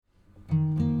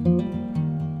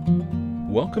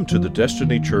Welcome to the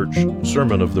Destiny Church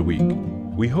Sermon of the Week.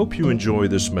 We hope you enjoy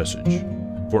this message.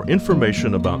 For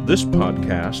information about this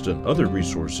podcast and other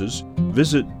resources,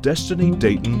 visit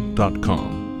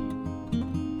destinydayton.com.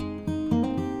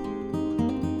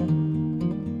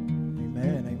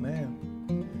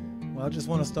 Amen. Well, I just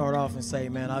want to start off and say,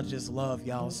 man, I just love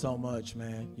y'all so much,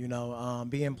 man. You know,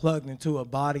 being plugged into a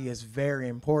body is very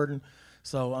important.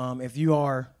 So if you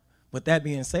are, with that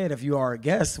being said, if you are a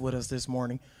guest with us this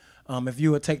morning, if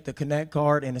you would take the Connect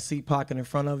card in the seat pocket in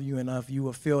front of you, and if you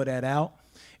would fill that out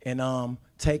and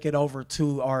take it over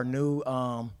to our new,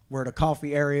 where the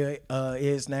coffee area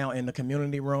is now in the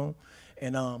community room.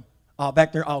 And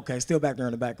back there, okay, still back there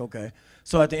in the back, okay.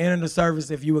 So at the end of the service,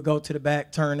 if you would go to the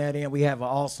back, turn that in, we have an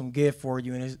awesome gift for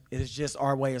you, and it's just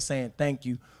our way of saying thank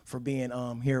you for being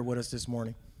here with us this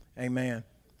morning. Amen.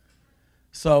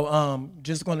 So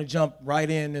just going to jump right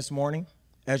in this morning.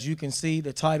 As you can see,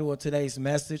 the title of today's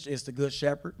message is The Good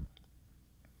Shepherd.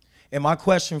 And my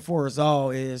question for us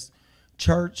all is,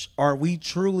 church, are we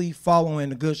truly following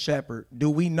the Good Shepherd?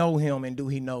 Do we know him and do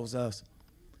he knows us?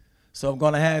 So I'm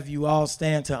going to have you all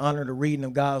stand to honor the reading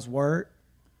of God's word.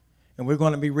 And we're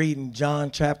going to be reading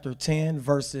John chapter 10,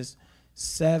 verses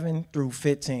 7 through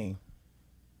 15.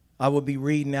 I will be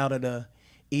reading out of the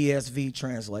ESV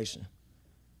translation.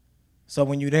 So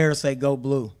when you're there, say, go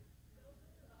blue.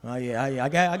 Oh, yeah,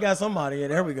 I got somebody. Yeah,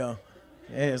 there we go.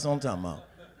 Yeah, that's what I'm talking about.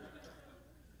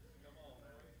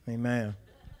 Amen.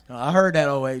 I heard that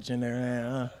OH in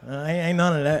there. Ain't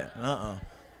none of that.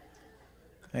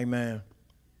 Amen.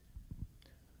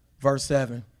 Verse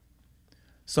 7.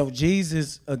 So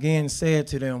Jesus again said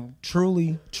to them,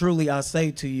 truly, truly, I say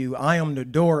to you, I am the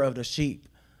door of the sheep.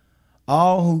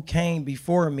 All who came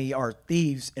before me are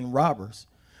thieves and robbers,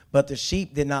 but the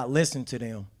sheep did not listen to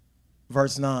them.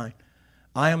 Verse 9.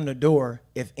 I am the door.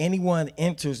 If anyone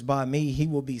enters by me, he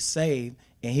will be saved,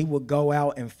 and he will go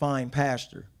out and find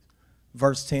pasture.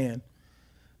 Verse 10.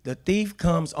 The thief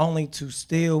comes only to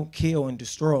steal, kill, and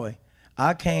destroy.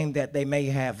 I came that they may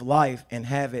have life and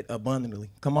have it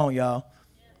abundantly. Come on, y'all.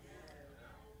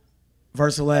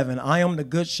 Verse 11. I am the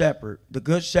good shepherd. The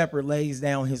good shepherd lays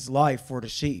down his life for the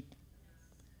sheep.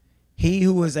 He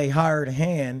who is a hired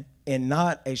hand and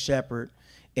not a shepherd,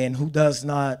 and who does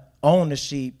not own the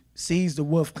sheep, sees the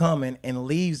wolf coming and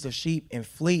leaves the sheep and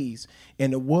flees,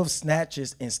 and the wolf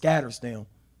snatches and scatters them.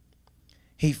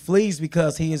 He flees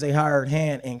because he is a hired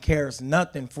hand and cares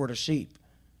nothing for the sheep.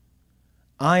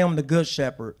 I am the good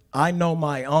shepherd. I know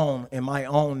my own, and my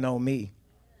own know me.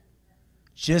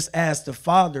 Just as the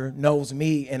Father knows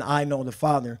me, and I know the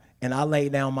Father, and I lay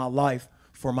down my life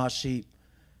for my sheep.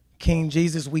 King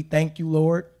Jesus, we thank you,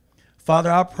 Lord.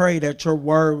 Father, I pray that your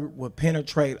word will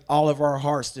penetrate all of our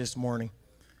hearts this morning.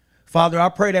 Father, I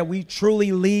pray that we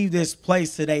truly leave this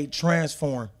place today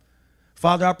transformed.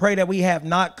 Father, I pray that we have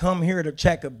not come here to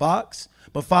check a box,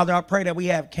 but Father, I pray that we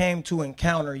have came to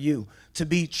encounter you, to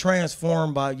be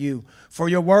transformed by you. For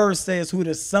your word says, who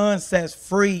the Son sets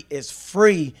free is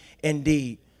free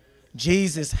indeed.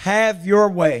 Jesus, have your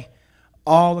way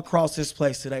all across this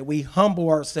place today. We humble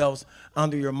ourselves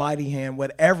under your mighty hand,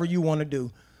 whatever you want to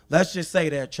do. Let's just say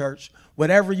that, church.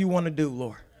 Whatever you want to do,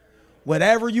 Lord.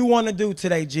 Whatever you want to do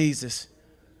today, Jesus,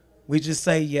 we just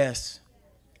say yes.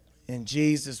 In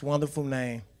Jesus' wonderful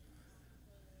name,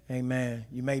 amen.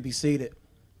 You may be seated.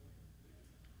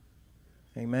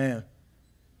 Amen.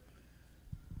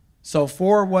 So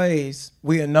 4 ways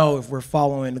we'll know if we're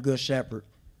following the Good Shepherd.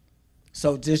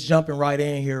 So just jumping right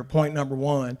in here, point number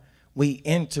 1, we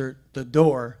entered the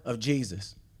door of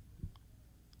Jesus.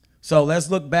 So let's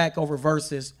look back over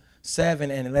verses 7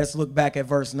 and let's look back at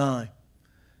verse 9.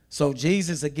 So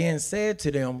Jesus again said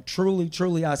to them, truly,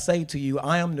 truly, I say to you,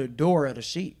 I am the door of the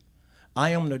sheep. I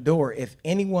am the door. If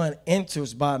anyone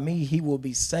enters by me, he will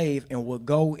be saved and will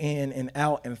go in and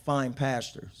out and find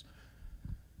pastures.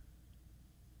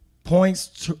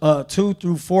 Points 2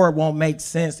 through 4 won't make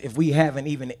sense if we haven't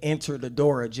even entered the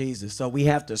door of Jesus. So we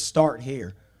have to start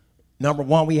here. Number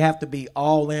 1, we have to be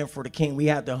all in for the King. We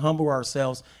have to humble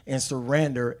ourselves and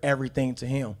surrender everything to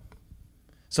him.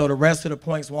 So the rest of the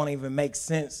points won't even make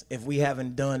sense if we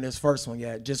haven't done this first one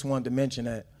yet. Just wanted to mention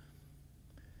that.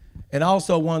 And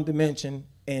also wanted to mention,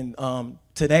 and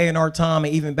today in our time,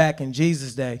 and even back in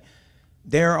Jesus' day,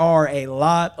 there are a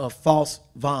lot of false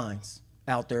vines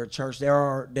out there, church. There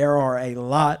are a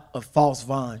lot of false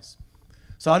vines.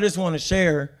 So I just want to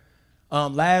share,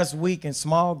 last week in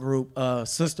small group,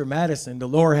 Sister Madison, the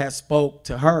Lord has spoke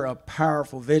to her a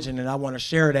powerful vision, and I want to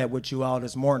share that with you all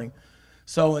this morning.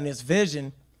 So in this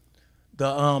vision,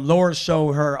 the Lord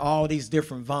showed her all these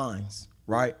different vines,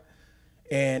 right?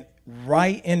 And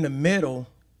right in the middle,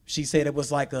 she said it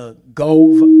was like a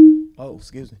gold, oh,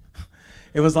 excuse me.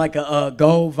 It was like a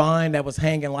gold vine that was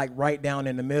hanging like right down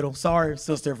in the middle. Sorry,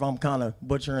 sister, if I'm kind of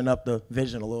butchering up the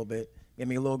vision a little bit. Give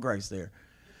me a little grace there.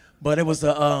 But it was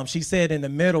she said in the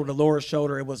middle, the Lord showed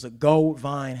her it was a gold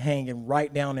vine hanging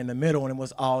right down in the middle, and it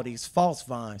was all these false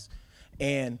vines.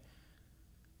 And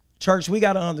church, we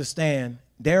got to understand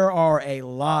there are a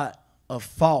lot of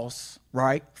false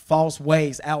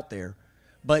ways out there.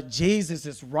 But Jesus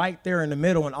is right there in the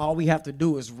middle, and all we have to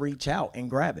do is reach out and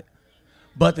grab it.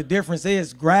 But the difference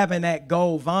is grabbing that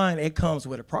gold vine, it comes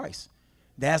with a price.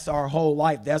 That's our whole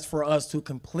life. That's for us to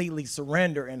completely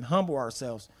surrender and humble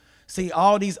ourselves. See,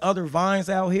 all these other vines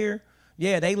out here,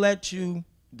 yeah, they let you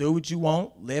do what you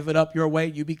want, live it up your way.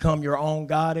 You become your own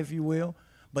God, if you will.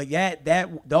 But yet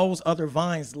those other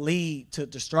vines lead to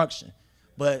destruction.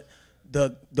 But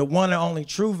the one and only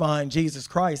true vine, Jesus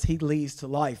Christ, he leads to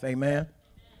life. Amen.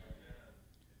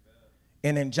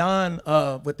 And in John,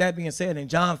 with that being said, in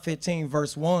John 15,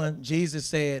 verse 1, Jesus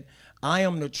said, I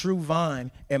am the true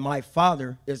vine, and my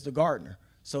Father is the gardener.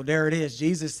 So there it is.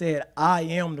 Jesus said, I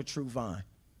am the true vine.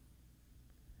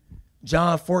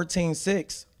 John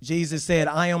 14:6, Jesus said,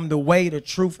 I am the way, the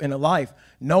truth, and the life.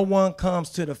 No one comes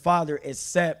to the Father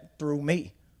except through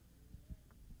me.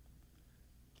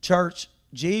 Church,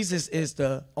 Jesus is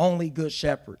the only good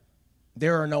shepherd.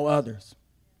 There are no others.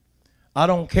 I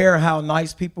don't care how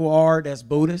nice people are that's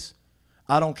Buddhists.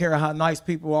 I don't care how nice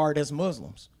people are that's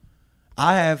Muslims.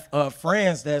 I have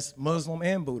friends that's Muslim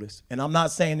and Buddhist. And I'm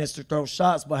not saying this to throw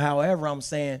shots, but however, I'm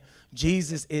saying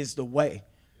Jesus is the way,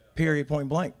 period, point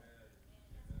blank.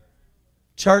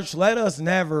 Church, let us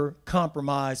never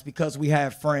compromise because we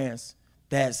have friends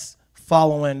that's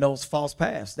following those false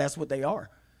paths. That's what they are.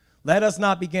 Let us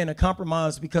not begin to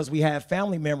compromise because we have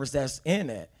family members that's in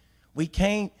it. We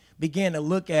can't begin to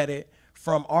look at it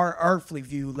from our earthly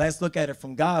view. Let's look at it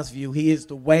from God's view. He is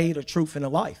the way, the truth, and the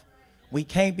life. We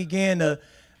can't begin to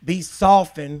be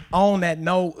softened on that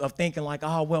note of thinking like,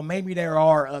 oh, well, maybe there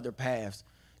are other paths.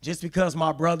 Just because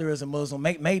my brother is a Muslim,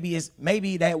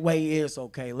 maybe that way is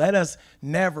okay. Let us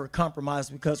never compromise,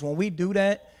 because when we do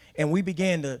that and we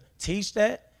begin to teach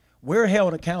that, we're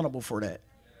held accountable for that.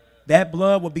 That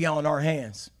blood will be on our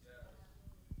hands.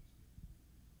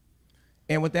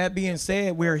 And with that being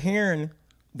said, we're hearing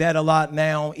that a lot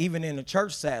now, even in the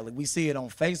church, sadly. We see it on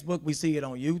Facebook, we see it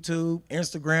on YouTube,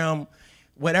 Instagram,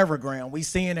 whatever ground. We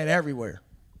seeing it everywhere.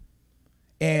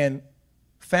 And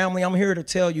family, I'm here to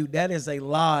tell you that is a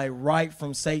lie right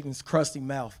from Satan's crusty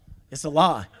mouth. It's a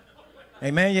lie.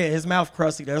 Amen. Yeah, his mouth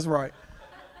crusty, that's right.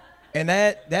 And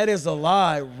that is a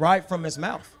lie right from his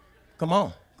mouth. Come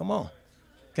on, come on.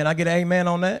 Can I get an amen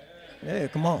on that? Yeah,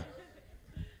 come on.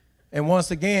 And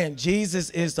once again, Jesus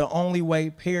is the only way,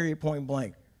 period, point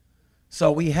blank.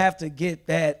 So we have to get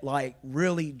that like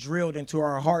really drilled into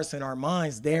our hearts and our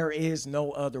minds. There is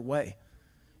no other way.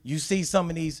 You see some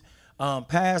of these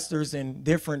pastors and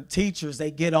different teachers,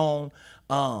 they get on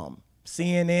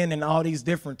CNN and all these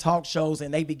different talk shows,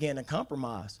 and they begin to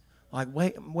compromise. Like,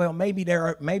 wait, well, maybe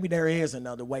there is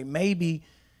another way. Maybe,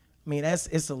 I mean,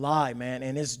 it's a lie, man,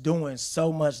 and it's doing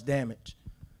so much damage.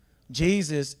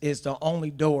 Jesus is the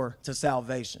only door to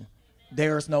salvation.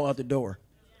 There is no other door.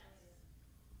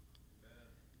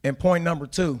 And point number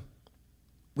 2,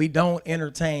 we don't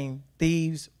entertain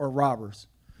thieves or robbers.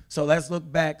 So let's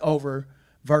look back over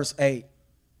verse 8.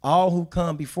 All who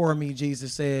come before me,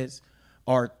 Jesus says,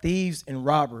 are thieves and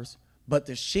robbers, but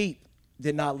the sheep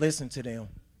did not listen to them.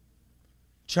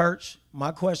 Church,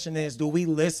 my question is, do we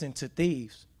listen to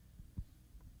thieves?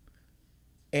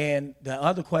 And the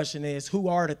other question is, who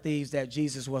are the thieves that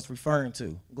Jesus was referring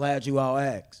to? Glad you all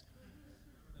asked.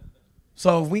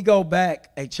 So if we go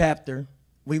back a chapter,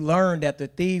 we learn that the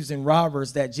thieves and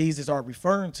robbers that Jesus are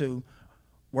referring to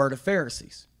were the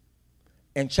Pharisees.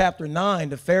 In chapter 9,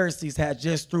 the Pharisees had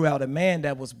just threw out a man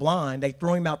that was blind. They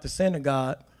threw him out the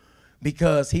synagogue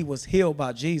because he was healed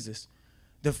by Jesus.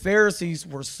 The Pharisees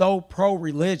were so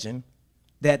pro-religion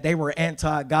that they were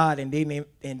anti-God and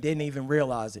didn't even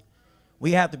realize it.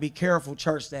 We have to be careful,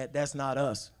 church, that's not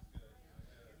us.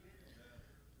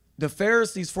 The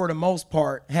Pharisees, for the most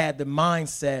part, had the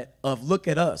mindset of, look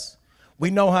at us.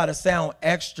 We know how to sound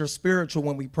extra spiritual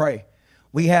when we pray.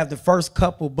 We have the first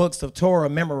couple books of Torah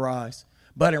memorized,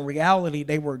 but in reality,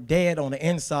 they were dead on the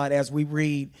inside, as we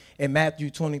read in Matthew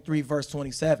 23, verse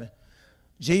 27.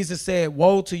 Jesus said,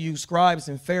 woe to you, scribes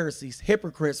and Pharisees,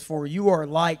 hypocrites, for you are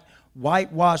like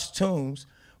whitewashed tombs,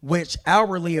 which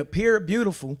outwardly appear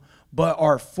beautiful, but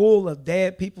are full of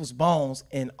dead people's bones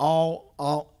and all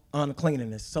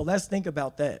uncleanness. So let's think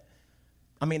about that.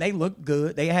 I mean, they looked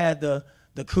good. They had the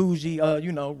the Coogee,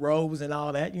 robes and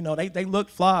all that. They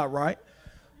looked fly, right?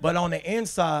 But on the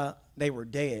inside, they were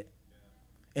dead.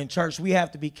 In church, we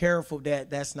have to be careful that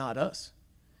that's not us.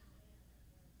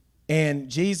 And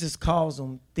Jesus calls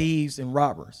them thieves and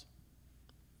robbers.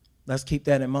 Let's keep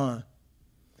that in mind.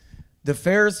 The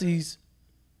Pharisees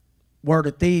were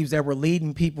the thieves that were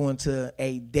leading people into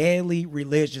a daily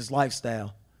religious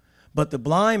lifestyle. But the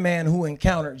blind man who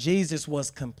encountered Jesus was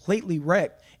completely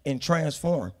wrecked and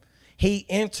transformed. He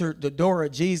entered the door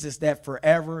of Jesus that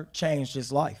forever changed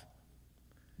his life.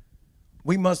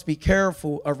 We must be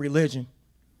careful of religion.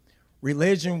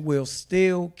 Religion will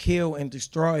still kill and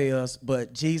destroy us,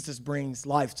 but Jesus brings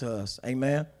life to us.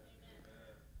 Amen.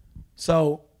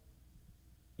 So,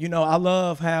 I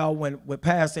love how when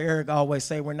Pastor Eric always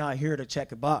say we're not here to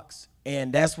check a box.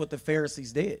 And that's what the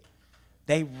Pharisees did.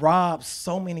 They robbed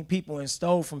so many people and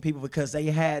stole from people because they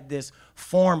had this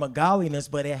form of godliness,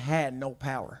 but it had no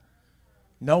power.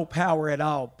 No power at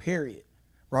all, period.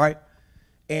 Right?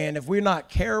 And if we're not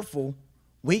careful,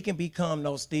 we can become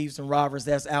those thieves and robbers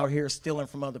that's out here stealing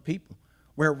from other people.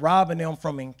 We're robbing them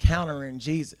from encountering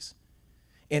Jesus.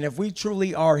 And if we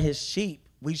truly are his sheep,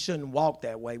 we shouldn't walk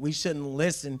that way. We shouldn't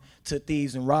listen to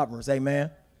thieves and robbers.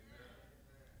 Amen.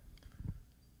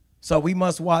 So we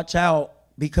must watch out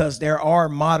because there are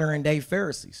modern day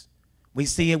Pharisees. We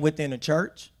see it within the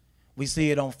church. We see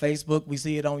it on Facebook. We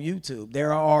see it on YouTube.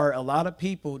 There are a lot of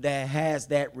people that has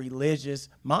that religious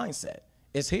mindset.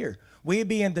 It's here. We'd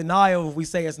be in denial if we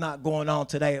say it's not going on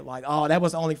today. Like, oh, that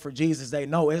was only for Jesus' day.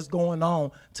 No, it's going on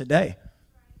today.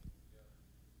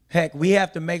 Heck, we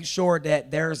have to make sure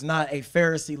that there's not a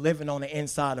Pharisee living on the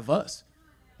inside of us.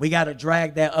 We got to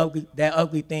drag that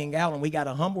ugly thing out, and we got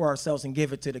to humble ourselves and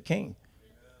give it to the King.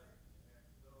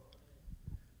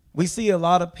 We see a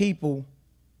lot of people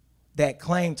that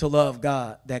claim to love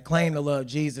God, that claim to love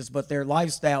Jesus, but their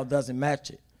lifestyle doesn't match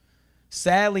it.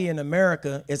 Sadly, in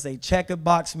America, it's a check a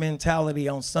box mentality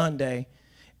on Sunday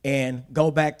and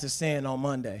go back to sin on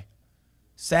Monday.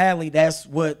 Sadly, that's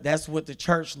what the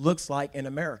church looks like in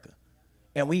America.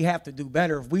 And we have to do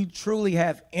better. If we truly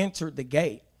have entered the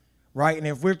gate, right, and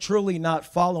if we're truly not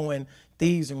following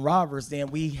thieves and robbers, then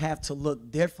we have to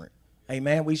look different.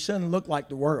 Amen. We shouldn't look like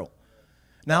the world.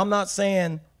 Now, I'm not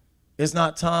saying it's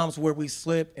not times where we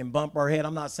slip and bump our head.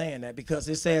 I'm not saying that because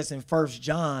it says in 1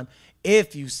 John,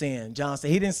 if you sin. John said,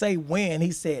 he didn't say when,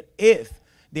 he said if,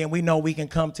 then we know we can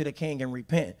come to the King and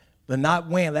repent. But not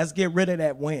when. Let's get rid of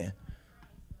that when.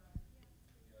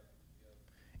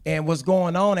 And what's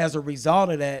going on as a result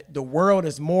of that, the world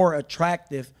is more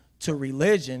attractive to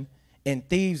religion and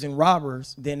thieves and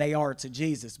robbers than they are to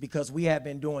Jesus because we have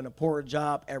been doing a poor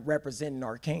job at representing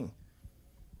our King.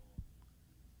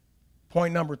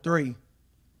 Point number 3,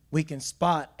 we can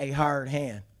spot a hired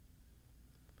hand.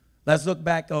 Let's look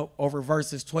back over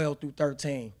verses 12 through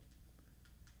 13.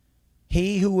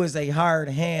 He who is a hired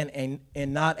hand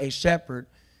and not a shepherd,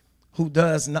 who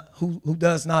does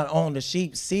not own the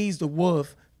sheep, sees the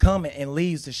wolf coming and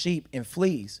leaves the sheep and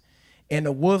flees. And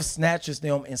the wolf snatches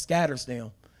them and scatters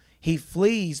them. He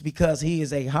flees because he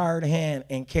is a hired hand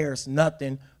and cares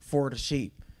nothing for the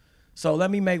sheep. So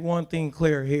let me make one thing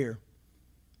clear here.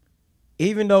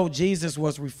 Even though Jesus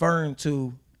was referring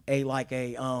to a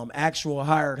actual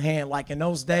hired hand, like in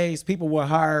those days, people would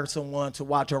hire someone to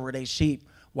watch over their sheep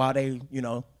while they,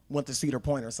 went to Cedar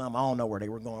Point or something. I don't know where they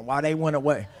were going. While they went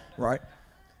away, right?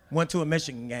 Went to a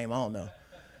Michigan game, I don't know.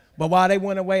 But while they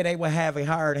went away, they would have a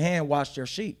hired hand watch their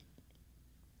sheep.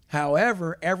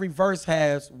 However, every verse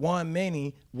has one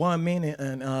meaning,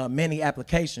 and many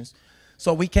applications.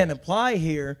 So we can apply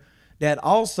here that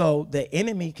also the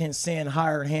enemy can send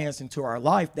hired hands into our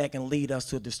life that can lead us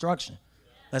to destruction.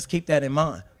 Let's keep that in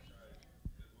mind.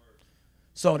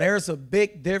 So there's a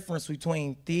big difference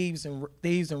between thieves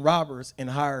and robbers and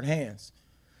hired hands.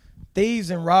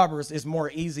 Thieves and robbers is more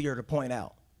easier to point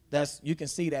out. You can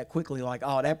see that quickly, like,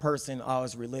 oh, that person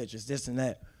is religious, this and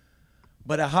that.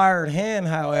 But a hired hand,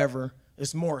 however,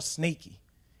 is more sneaky,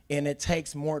 and it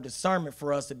takes more discernment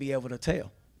for us to be able to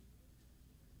tell.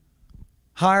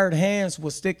 Hired hands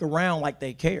will stick around like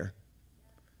they care.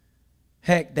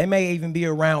 Heck, they may even be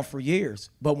around for years,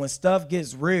 but when stuff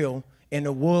gets real and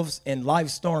the wolves and life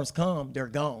storms come, they're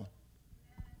gone.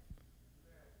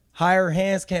 Hired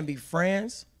hands can be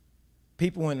friends,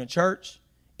 people in the church,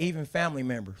 even family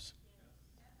members.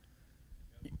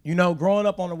 Growing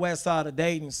up on the west side of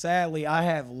Dayton, sadly, I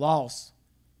have lost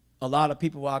a lot of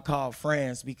people I call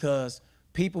friends because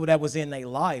people that was in their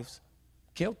lives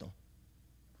killed them.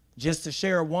 Just to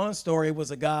share one story, it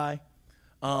was a guy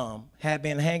had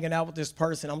been hanging out with this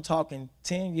person. I'm talking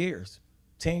 10 years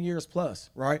plus,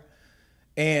 right?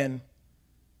 And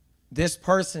This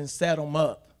person set them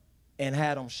up and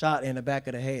had them shot in the back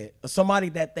of the head. Somebody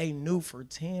that they knew for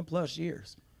 10 plus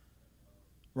years,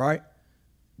 right?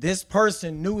 This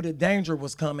person knew the danger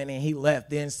was coming and he left,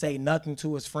 didn't say nothing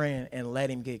to his friend and let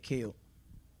him get killed.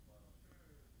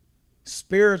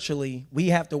 Spiritually, we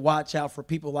have to watch out for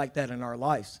people like that in our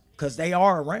lives because they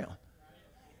are around.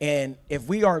 And if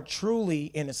we are truly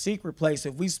in a secret place,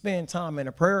 if we spend time in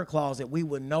a prayer closet, we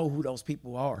would know who those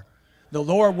people are. The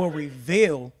Lord will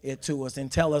reveal it to us and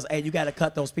tell us, hey, you got to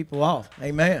cut those people off.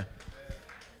 Amen.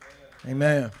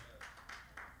 Amen.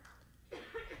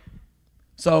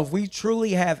 So if we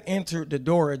truly have entered the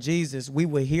door of Jesus, we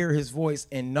will hear his voice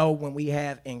and know when we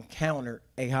have encountered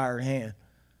a higher hand.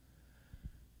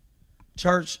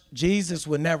 Church, Jesus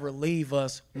would never leave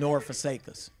us nor forsake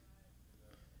us.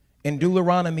 In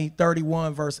Deuteronomy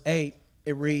 31, verse 8,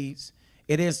 it reads,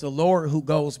 "It is the Lord who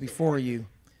goes before you.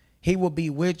 He will be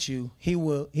with you. He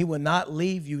will not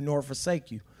leave you nor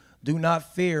forsake you. Do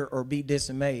not fear or be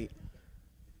dismayed."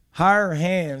 Higher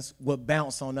hands will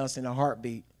bounce on us in a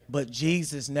heartbeat, but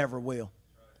Jesus never will.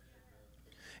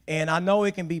 And I know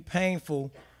it can be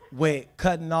painful with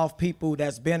cutting off people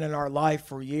that's been in our life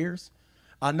for years.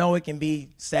 I know it can be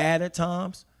sad at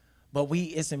times, but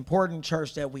it's important,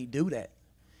 church, that we do that.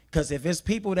 Because if it's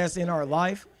people that's in our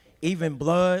life, even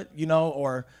blood,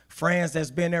 or friends that's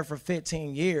been there for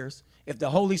 15 years, if the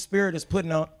Holy Spirit is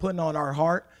putting on our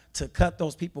heart to cut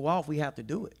those people off, we have to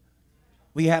do it.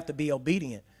 We have to be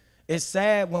obedient. It's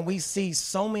sad when we see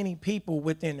so many people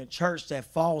within the church that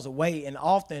falls away. And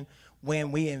often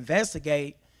when we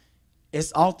investigate,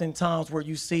 it's oftentimes where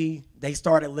you see they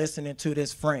started listening to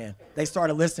this friend. They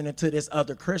started listening to this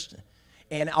other Christian.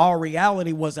 And our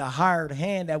reality was a hired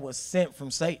hand that was sent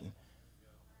from Satan.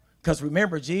 Because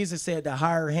remember, Jesus said the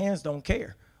hired hands don't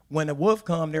care. When the wolf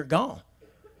come, they're gone.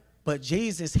 But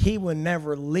Jesus, he will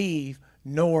never leave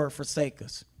nor forsake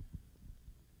us.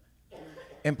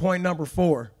 And point number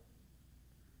 4,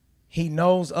 he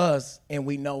knows us and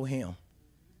we know him.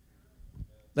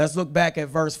 Let's look back at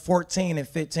verse 14 and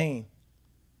 15.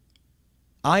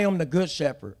 "I am the good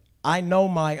shepherd. I know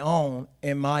my own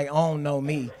and my own know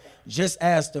me. Just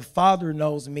as the Father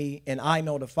knows me and I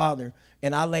know the Father,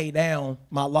 and I lay down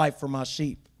my life for my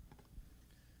sheep."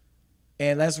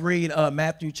 And let's read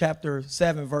Matthew chapter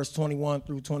 7, verse 21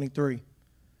 through 23.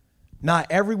 "Not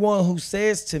everyone who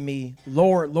says to me,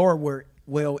 'Lord, Lord,'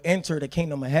 will enter the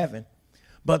kingdom of heaven,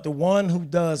 but the one who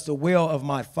does the will of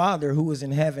my Father who is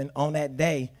in heaven. On that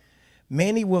day,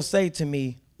 many will say to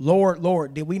me, 'Lord,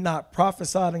 Lord, did we not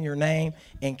prophesy in your name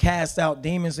and cast out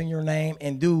demons in your name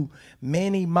and do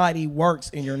many mighty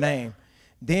works in your name?'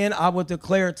 Then I will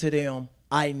declare to them,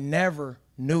 'I never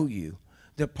knew you.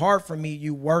 Depart from me,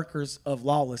 you workers of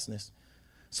lawlessness.'"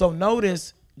 So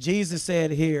notice Jesus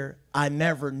said here, "I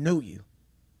never knew you."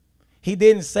 He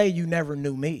didn't say you never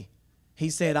knew me. He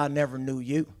said, "I never knew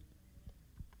you."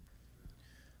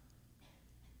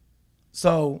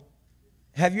 So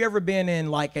have you ever been in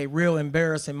like a real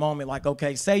embarrassing moment? Like,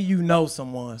 okay, say you know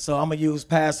someone. So I'm going to use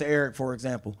Pastor Eric, for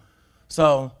example.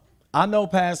 So I know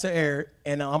Pastor Eric,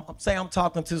 and I'm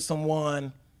talking to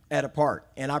someone at a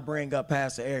park, and I bring up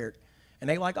Pastor Eric. And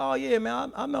they like, "Oh, yeah,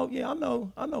 man, I know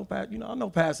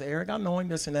Pastor Eric. I know him,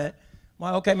 this and that." I'm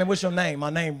like, "Okay, man, what's your name?" "My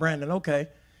name Brandon." "Okay."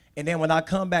 And then when I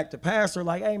come back to Pastor,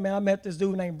 like, "Hey, man, I met this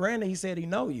dude named Brandon. He said he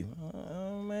know you."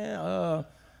 "Oh, man,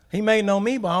 he may know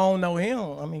me, but I don't know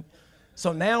him."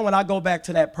 So now when I go back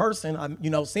to that person,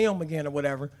 I see him again or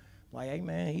whatever, like, "Hey,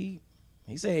 man, he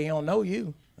said he don't know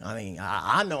you."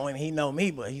 I know him, he know me,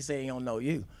 but he said he don't know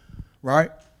you,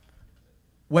 right?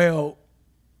 Well,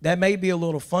 that may be a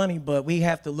little funny, but we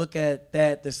have to look at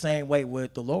that the same way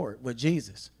with the Lord, with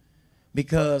Jesus,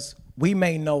 because we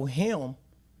may know him,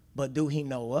 but do he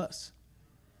know us?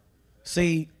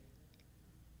 See,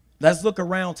 let's look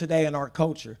around today in our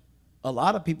culture. A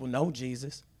lot of people know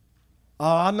Jesus. "Oh,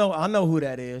 I know who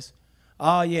that is.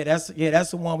 Oh, yeah,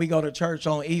 that's the one we go to church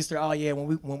on Easter. Oh, yeah,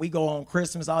 when we go on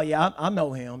Christmas. Oh, yeah, I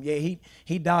know him. Yeah,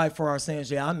 he died for our sins.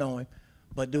 Yeah, I know him."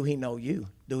 But do he know you?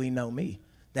 Do he know me?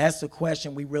 That's the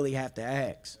question we really have to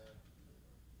ask.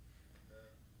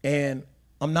 And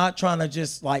I'm not trying to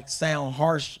just like sound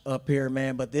harsh up here,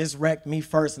 man, but this wrecked me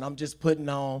first, and I'm just putting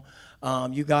on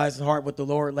you guys' heart what the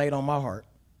Lord laid on my heart.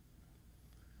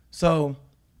 So,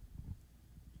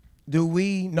 do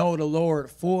we know the Lord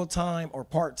full-time or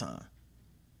part-time?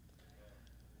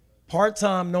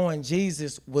 Part-time knowing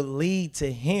Jesus will lead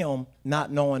to him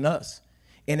not knowing us.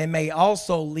 And it may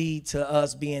also lead to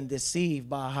us being deceived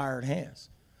by hired hands.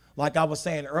 Like I was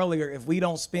saying earlier, if we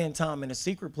don't spend time in a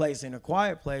secret place, in a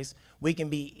quiet place, we can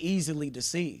be easily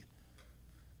deceived.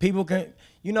 People can,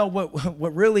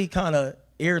 what really kind of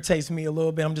irritates me a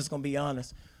little bit, I'm just gonna be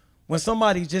honest. When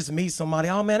somebody just meets somebody,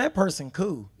 oh man, that person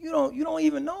cool. You don't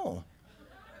even know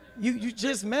him. You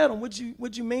just met him. What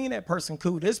you mean that person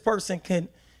cool? This person can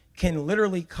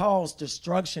literally cause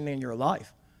destruction in your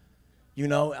life.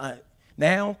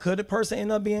 Now, could the person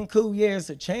end up being cool? Yeah, it's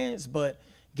a chance, but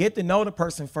get to know the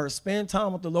person first. Spend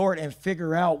time with the Lord and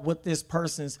figure out what this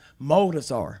person's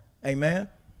motives are. Amen?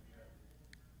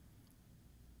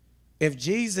 If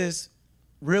Jesus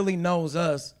really knows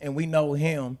us and we know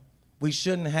him, we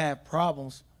shouldn't have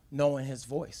problems knowing his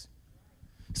voice.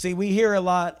 See, we hear a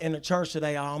lot in the church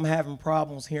today, oh, I'm having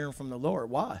problems hearing from the Lord.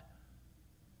 Why?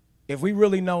 If we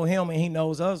really know him and he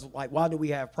knows us, like, why do we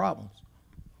have problems?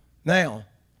 Now,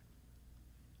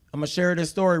 I'm going to share this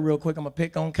story real quick. I'm going to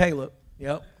pick on Caleb.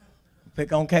 Yep.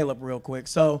 Pick on Caleb real quick.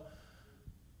 So,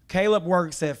 Caleb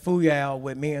works at Fuyao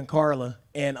with me and Carla,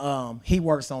 and he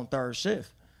works on third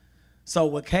shift. So,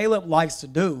 what Caleb likes to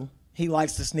do, he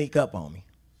likes to sneak up on me.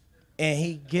 And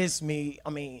he gets me,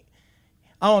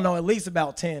 I don't know, at least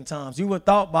about 10 times. You would have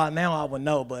thought by now I would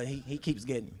know, but he keeps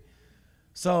getting me.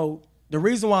 So the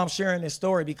reason why I'm sharing this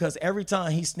story, because every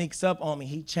time he sneaks up on me,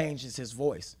 he changes his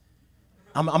voice.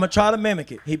 I'm going to try to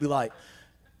mimic it. He'd be like,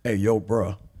 hey, yo,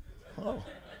 bro. Oh,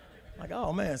 like,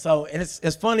 oh, man. So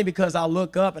it's funny because I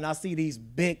look up and I see these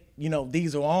big,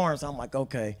 diesel arms. I'm like,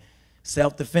 okay,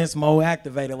 self-defense mode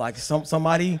activated. Like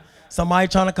somebody trying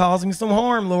to cause me some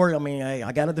harm, Lord. Hey,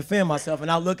 I got to defend myself. And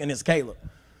I look and it's Caleb.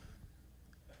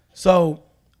 So,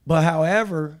 but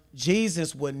however,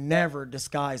 Jesus would never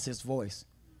disguise his voice.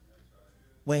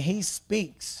 When he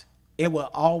speaks, it will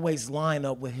always line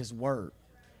up with his word.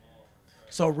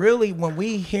 So really, when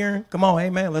we hear, come on,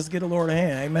 amen, let's give the Lord a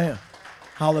hand, amen.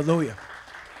 Hallelujah.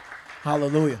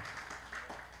 Hallelujah.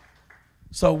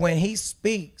 So when he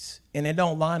speaks and it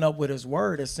don't line up with his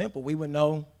word, it's simple. We would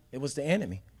know it was the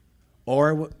enemy.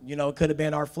 Or, it could have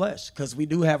been our flesh, because we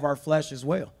do have our flesh as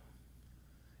well.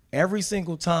 Every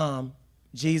single time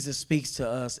Jesus speaks to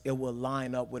us, it will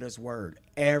line up with his word.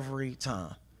 Every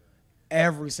time.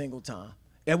 Every single time.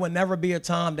 It would never be a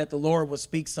time that the Lord would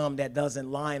speak something that doesn't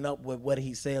line up with what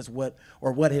he says,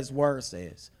 or what his word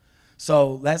says.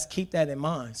 So let's keep that in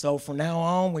mind. So from now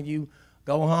on, when you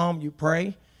go home, you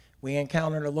pray, we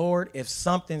encounter the Lord. If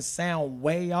something sounds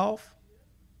way off,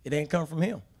 it ain't come from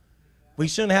him. We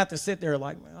shouldn't have to sit there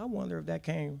like, man, I wonder if that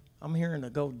came. I'm hearing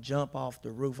to go jump off the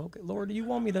roof. Okay, Lord, do you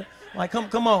want me to? Like,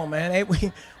 come on, man.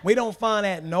 Hey, we don't find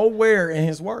that nowhere in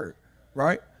his word,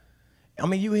 right?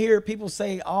 You hear people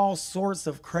say all sorts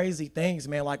of crazy things,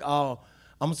 man, like, oh,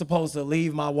 I'm supposed to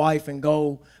leave my wife and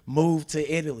go move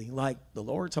to Italy. Like, the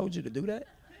Lord told you to do that?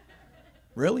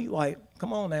 Really? Like,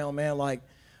 come on now, man. Like,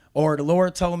 or the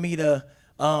Lord told me to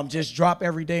just drop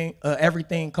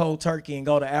everything cold turkey and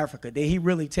go to Africa. Did he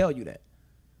really tell you that?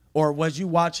 Or was you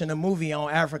watching a movie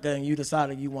on Africa and you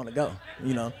decided you want to go?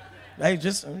 Hey,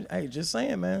 just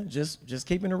saying, man. Just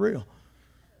keeping it real.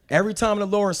 Every time the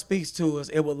Lord speaks to us,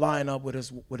 it will line up with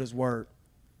his word.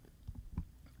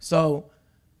 So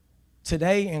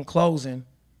today, in closing,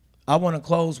 I want to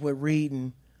close with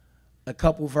reading a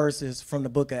couple verses from the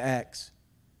book of Acts.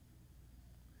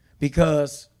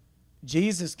 Because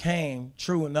Jesus came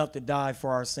true enough to die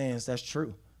for our sins. That's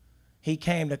true. He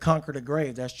came to conquer the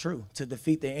grave. That's true. To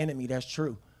defeat the enemy. That's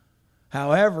true.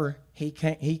 However, he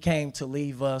came to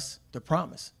leave us the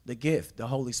promise, the gift, the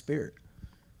Holy Spirit.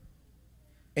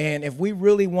 And if we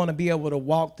really want to be able to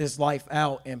walk this life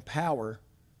out in power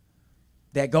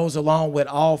that goes along with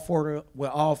all four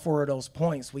of those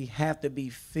points, we have to be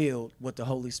filled with the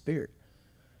Holy Spirit.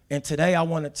 And today I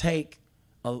want to take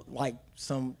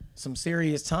some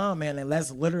serious time, man, and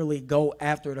let's literally go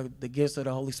after the gifts of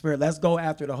the Holy Spirit. Let's go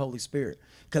after the Holy Spirit,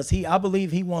 because I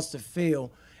believe he wants to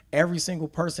fill every single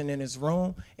person in this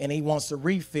room, and he wants to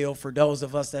refill for those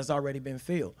of us that's already been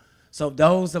filled. So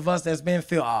those of us that's been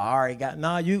filled,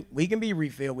 we can be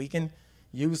refilled. We can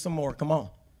use some more. Come on.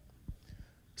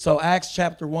 So Acts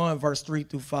chapter 1, verse 3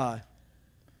 through 5.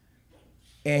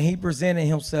 And he presented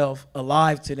himself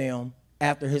alive to them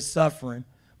after his suffering,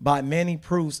 by many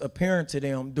proofs appearing to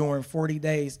them during 40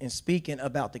 days and speaking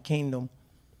about the kingdom.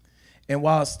 And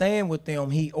while staying with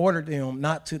them, he ordered them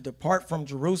not to depart from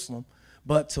Jerusalem,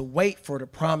 but to wait for the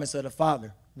promise of the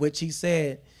Father, which he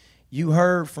said, you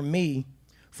heard from me,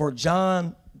 for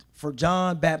John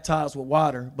baptized with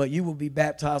water, but you will be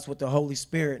baptized with the Holy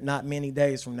Spirit not many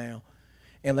days from now.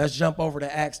 And let's jump over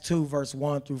to Acts 2, verse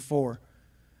 1 through 4.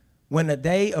 When the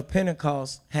day of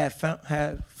Pentecost had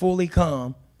fully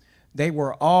come, they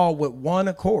were all with one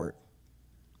accord.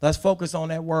 Let's focus on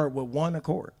that word, with one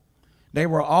accord. They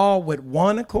were all with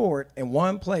one accord in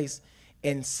one place,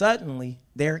 and suddenly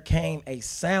there came a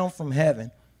sound from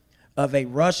heaven of a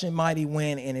rushing mighty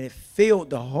wind, and it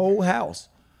filled the whole house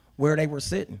where they were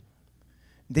sitting.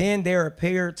 Then there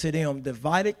appeared to them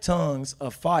divided tongues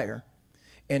of fire,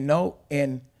 and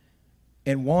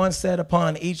one sat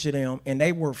upon each of them, and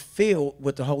they were filled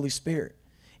with the Holy Spirit,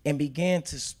 and began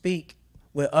to speak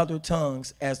with other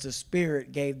tongues as the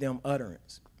Spirit gave them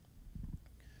utterance.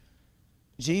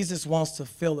 Jesus wants to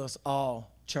fill us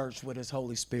all, church, with his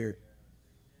Holy Spirit.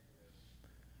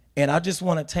 And I just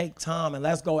want to take time, and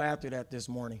let's go after that this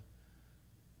morning.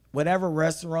 Whatever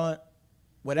restaurant,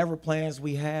 whatever plans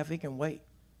we have, it can wait.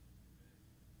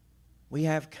 We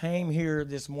have came here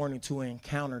this morning to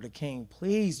encounter the King.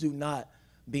 Please do not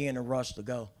be in a rush to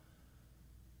go.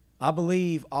 I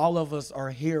believe all of us are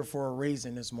here for a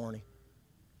reason this morning.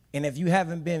 And if you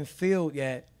haven't been filled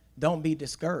yet, don't be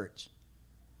discouraged.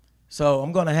 So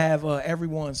I'm going to have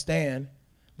everyone stand.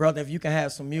 Brother, if you can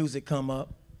have some music come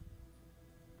up.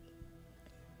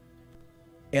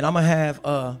 And I'm going to have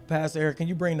Pastor Eric, can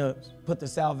you put the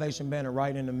salvation banner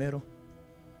right in the middle?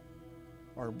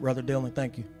 Or Brother Dylan,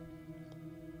 thank you.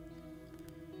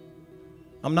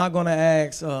 I'm not going to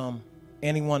ask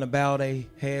anyone to bow their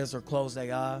heads or close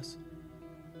their eyes.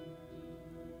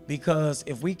 Because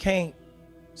if we can't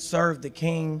serve the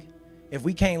King, if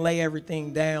we can't lay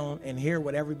everything down and hear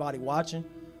what everybody watching,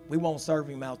 we won't serve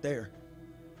him out there.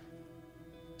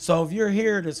 So if you're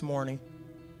here this morning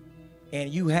and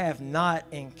you have not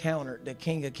encountered the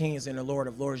King of Kings and the Lord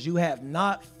of Lords, you have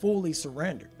not fully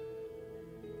surrendered,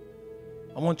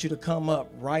 I want you to come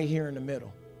up right here in the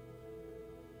middle.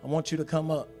 I want you to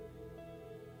come up.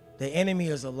 The enemy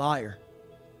is a liar.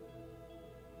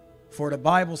 For the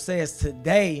Bible says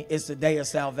today is the day of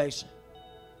salvation.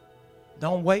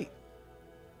 Don't wait.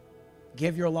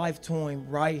 Give your life to him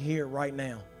right here, right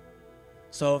now.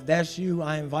 So if that's you,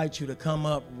 I invite you to come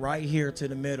up right here to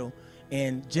the middle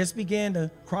and just begin to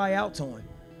cry out to him.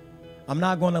 I'm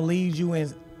not going to lead you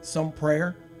in some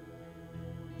prayer.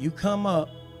 You come up,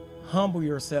 humble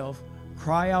yourself,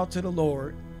 cry out to the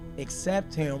Lord,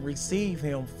 accept him, receive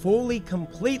him fully,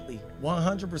 completely,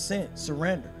 100%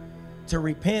 surrender. To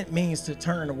repent means to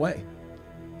turn away.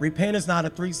 Repent is not a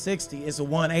 360, it's a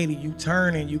 180. You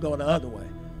turn and you go the other way.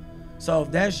 So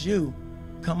if that's you,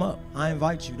 come up. I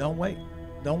invite you. Don't wait.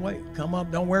 Don't wait. Come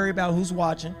up. Don't worry about who's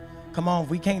watching. Come on. If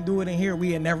we can't do it in here,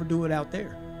 we can never do it out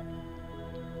there.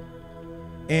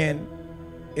 And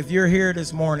if you're here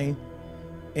this morning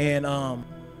and,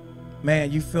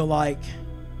 man, you feel like,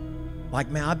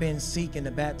 man, I've been seeking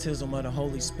the baptism of the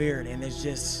Holy Spirit, and it's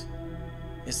just,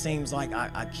 it seems like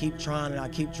I keep trying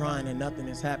and nothing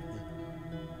is happening.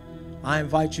 I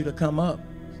invite you to come up.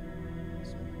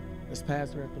 Is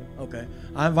Pastor at the? Okay.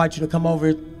 I invite you to come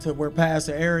over to where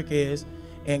Pastor Eric is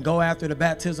and go after the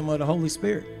baptism of the Holy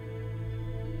Spirit.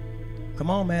 Come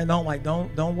on, man. Don't wait.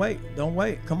 Don't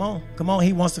wait. Come on.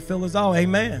 He wants to fill us all.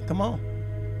 Amen. Come on.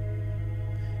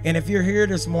 And if you're here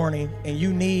this morning and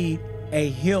you need a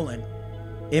healing,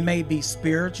 it may be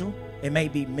spiritual, it may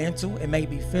be mental, it may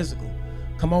be physical.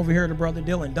 Come over here to Brother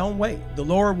Dylan. Don't wait. The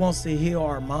Lord wants to heal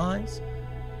our minds.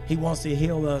 He wants to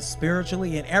heal us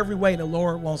spiritually. In every way, the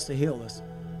Lord wants to heal us.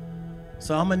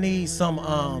 So I'm going to need some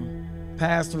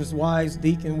pastors' wives,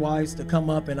 deacon wives to come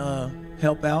up and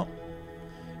help out.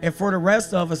 And for the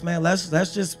rest of us, man, let's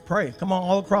just pray. Come on,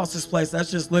 all across this place, let's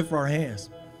just lift our hands.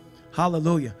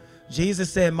 Hallelujah.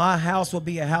 Jesus said, my house will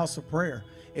be a house of prayer.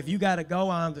 If you got to go,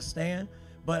 I understand.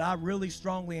 But I really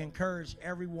strongly encourage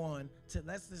everyone to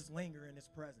let's just linger in his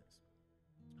presence.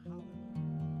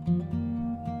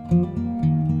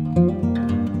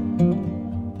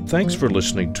 Thanks for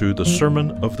listening to the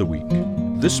Sermon of the Week.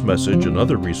 This message and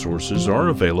other resources are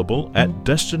available at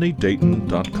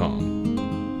destinydayton.com.